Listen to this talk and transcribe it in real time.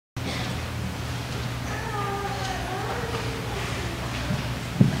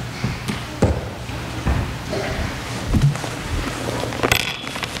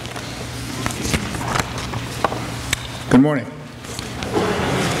Good morning.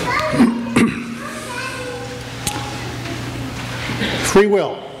 Free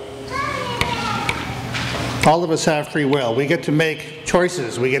will. All of us have free will. We get to make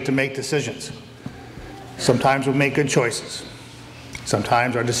choices. We get to make decisions. Sometimes we make good choices.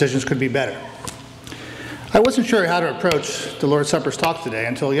 Sometimes our decisions could be better. I wasn't sure how to approach the Lord's Supper's talk today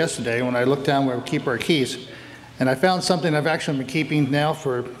until yesterday when I looked down where we keep our keys, and I found something I've actually been keeping now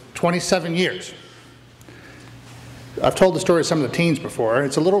for 27 years. I've told the story to some of the teens before.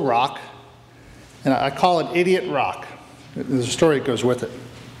 It's a little rock, and I call it Idiot Rock. There's a story that goes with it.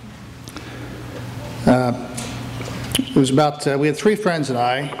 It was about, we had three friends and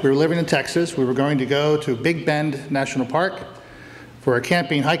I. We were living in Texas. We were going to go to Big Bend National Park for a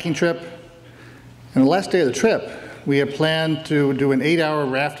camping hiking trip. And the last day of the trip, we had planned to do an 8-hour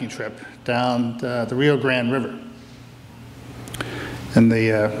rafting trip down the Rio Grande River. And we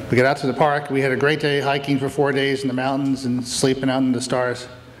got out to the park. We had a great day hiking for 4 days in the mountains and sleeping out in the stars.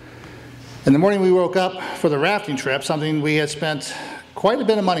 In the morning we woke up for the rafting trip, something we had spent quite a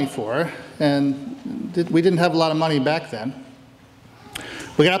bit of money for, and we didn't have a lot of money back then.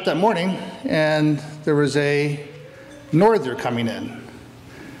 We got up that morning and there was a norther coming in.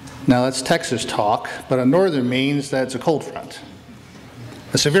 Now that's Texas talk, but a norther means that it's a cold front,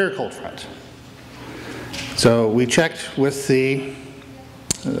 a severe cold front. So we checked with the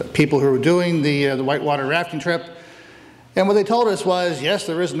people who were doing the whitewater rafting trip, and what they told us was, yes,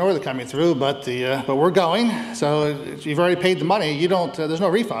 there is a norther coming through, but we're going. So you've already paid the money. You don't. There's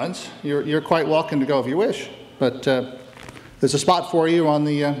no refunds. You're quite welcome to go if you wish, but there's a spot for you on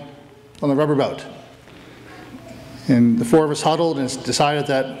the rubber boat. And the four of us huddled and decided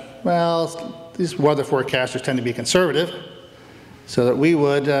that, well, these weather forecasters tend to be conservative, so that we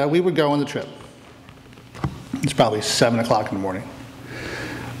would go on the trip. It's probably 7 o'clock in the morning.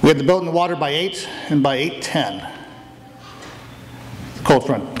 We had the boat in the water by 8, and by 8:10, the cold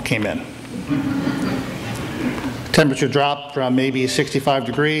front came in. Temperature dropped from maybe 65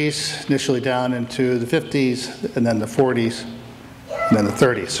 degrees, initially down into the 50s, and then the 40s, and then the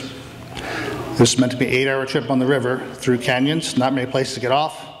 30s. This is meant to be an 8-hour trip on the river through canyons, not many places to get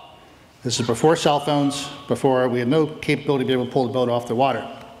off. This is before cell phones, before we had no capability to be able to pull the boat off the water.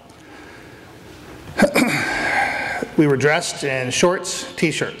 We were dressed in shorts,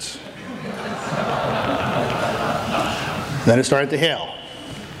 t-shirts. Then it started to hail.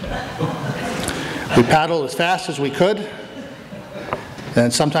 We paddled as fast as we could,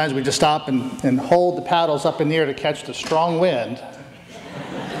 and sometimes we just stop and hold the paddles up in the air to catch the strong wind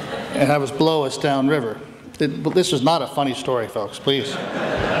and have us blow us downriver. This is not a funny story, folks, please.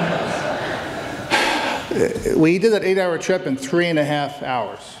 We did that 8-hour trip in 3.5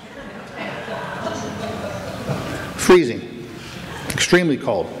 hours. Freezing, extremely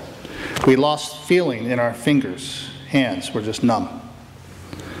cold. We lost feeling in our fingers, hands were just numb.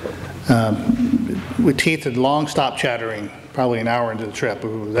 With teeth had long stopped chattering, probably an hour into the trip. We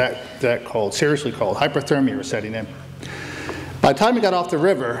were that cold, seriously cold. Hypothermia was setting in. By the time we got off the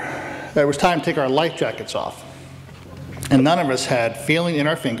river, it was time to take our life jackets off. And none of us had feeling in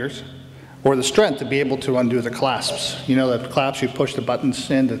our fingers or the strength to be able to undo the clasps. You know the clasps, you push the buttons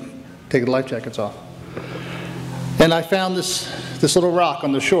in to take the life jackets off. And I found this little rock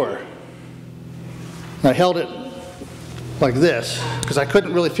on the shore. And I held it like this, because I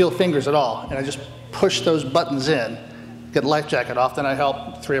couldn't really feel fingers at all. And I just pushed those buttons in, get the life jacket off, then I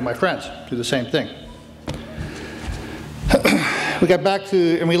helped 3 of my friends do the same thing. We got back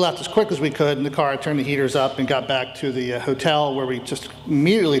and we left as quick as we could in the car, turned the heaters up, and got back to the hotel where we just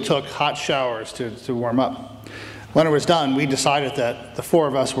immediately took hot showers to warm up. When it was done, we decided that the 4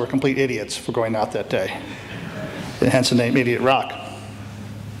 of us were complete idiots for going out that day. And hence the name Idiot Rock.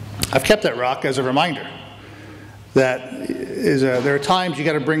 I've kept that rock as a reminder that there are times you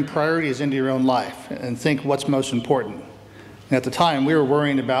got to bring priorities into your own life and think what's most important. And at the time, we were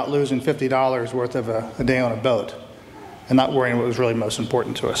worrying about losing $50 worth of a day on a boat and not worrying what was really most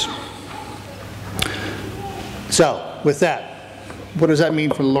important to us. So, with that, what does that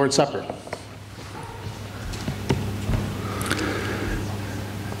mean for the Lord's Supper?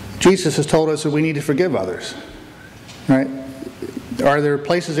 Jesus has told us that we need to forgive others. Right? Are there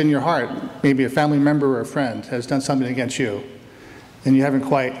places in your heart, maybe a family member or a friend has done something against you, and you haven't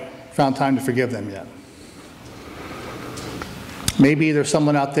quite found time to forgive them yet? Maybe there's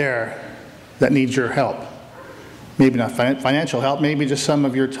someone out there that needs your help. Maybe not financial help, maybe just some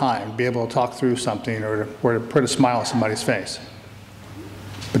of your time, be able to talk through something or to put a smile on somebody's face.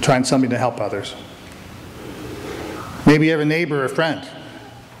 But trying something to help others. Maybe you have a neighbor or a friend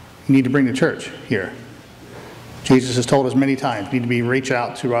you need to bring to church here. Jesus has told us many times, you need to reach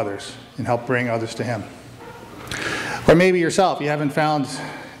out to others and help bring others to Him. Or maybe yourself, you haven't found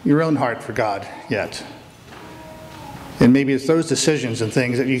your own heart for God yet. And maybe it's those decisions and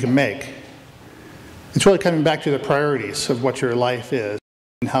things that you can make. It's really coming back to the priorities of what your life is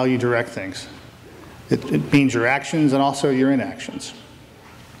and how you direct things. It means your actions and also your inactions.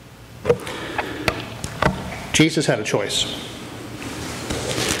 Jesus had a choice.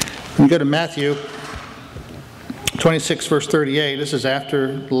 When you go to Matthew 26, verse 38, this is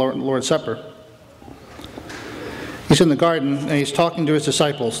after the Lord's Supper. He's in the garden, and he's talking to his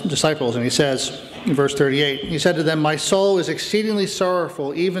disciples, and he says, in verse 38, he said to them, "My soul is exceedingly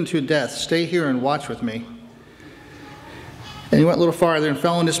sorrowful, even to death. Stay here and watch with me." And he went a little farther and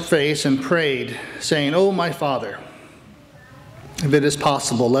fell on his face and prayed, saying, "Oh, my Father, if it is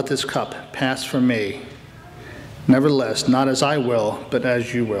possible, let this cup pass from me. Nevertheless, not as I will, but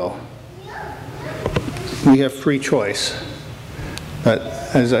as you will." We have free choice. But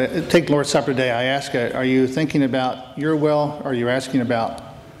as I take Lord's Supper today, I ask, are you thinking about your will, or are you asking about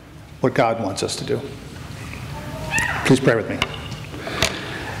what God wants us to do? Please pray with me.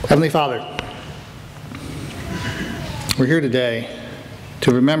 Heavenly Father, we're here today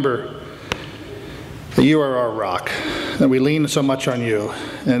to remember that you are our rock, that we lean so much on you,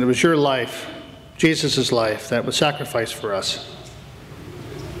 and it was your life, Jesus' life, that was sacrificed for us.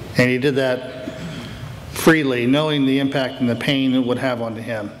 And he did that freely, knowing the impact and the pain it would have on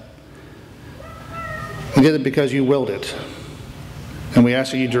him. He did it because you willed it. And we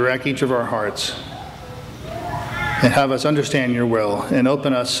ask that you direct each of our hearts and have us understand your will, and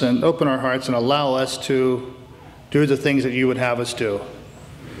open our hearts and allow us to do the things that you would have us do.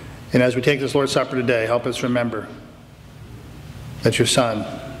 And as we take this Lord's Supper today, help us remember that your Son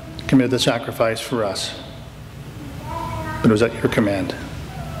committed the sacrifice for us. But it was at your command.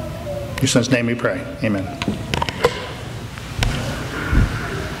 In your Son's name we pray. Amen.